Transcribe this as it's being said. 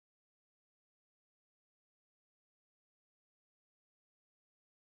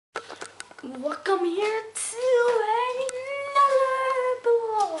Welcome here to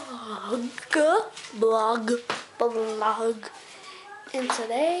another vlog. And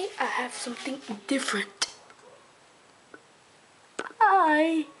today I have something different.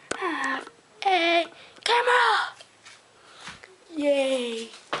 I have a camera. Yay.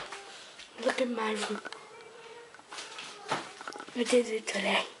 Look at my room. I did it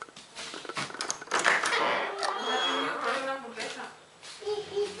today.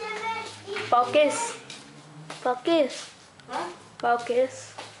 Focus. Focus. Huh?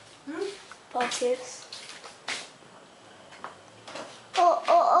 Focus. Focus.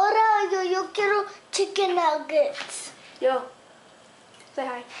 Ahora yo quiero chicken nuggets. Yo. Say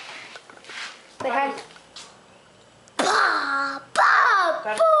hi. Say hi.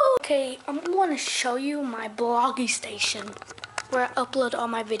 Okay, I'm going to show you my blogging station where I upload all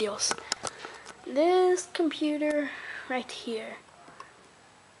my videos. This computer right here.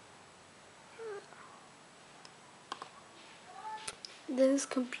 This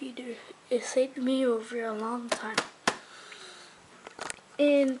computer, it saved me over a long time.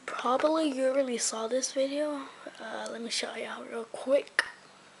 And probably you already saw this video. Let me show you out real quick.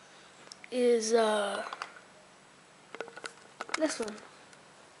 Is this one.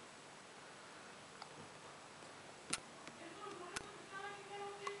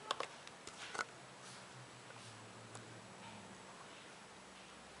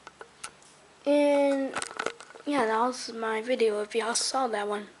 And yeah, that was my video if y'all saw that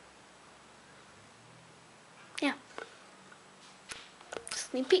one. Yeah.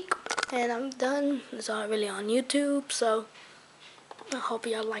 Sneak peek. And I'm done. It's already on YouTube, so I hope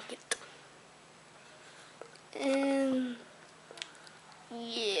y'all like it. And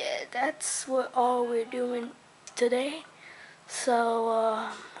yeah, that's what all we're doing today. So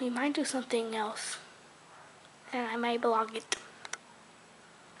we might do something else. And I might vlog it.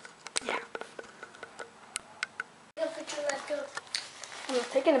 Yeah. I'm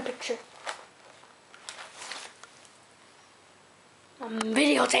taking a picture. I'm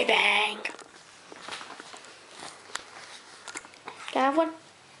videotaping. Can I have one?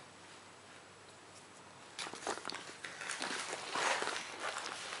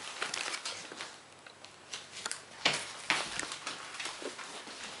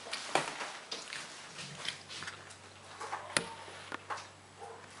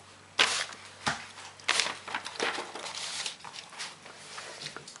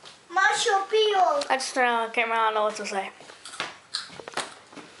 I just turned on the camera, I don't know what to say.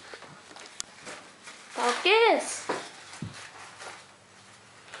 Focus!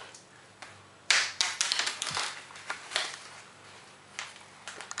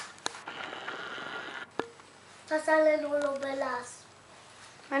 Sasalen ulo belas.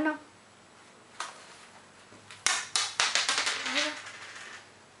 I know.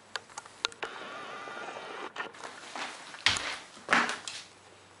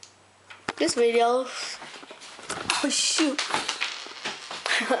 This video. Oh shoot.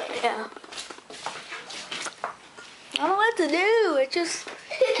 Yeah. I don't know what to do. It just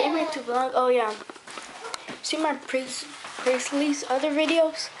came into vlog. Oh yeah. See my Priestley's other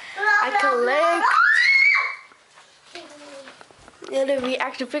videos? I collect the other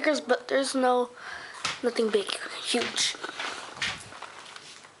reaction figures, but there's nothing big, huge.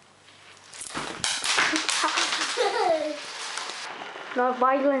 No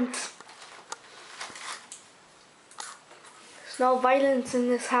violence. There's no violence in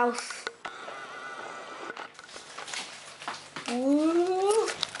this house. Ooh.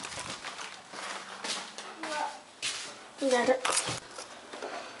 Look at it.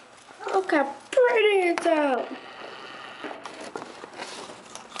 Look how pretty it's out.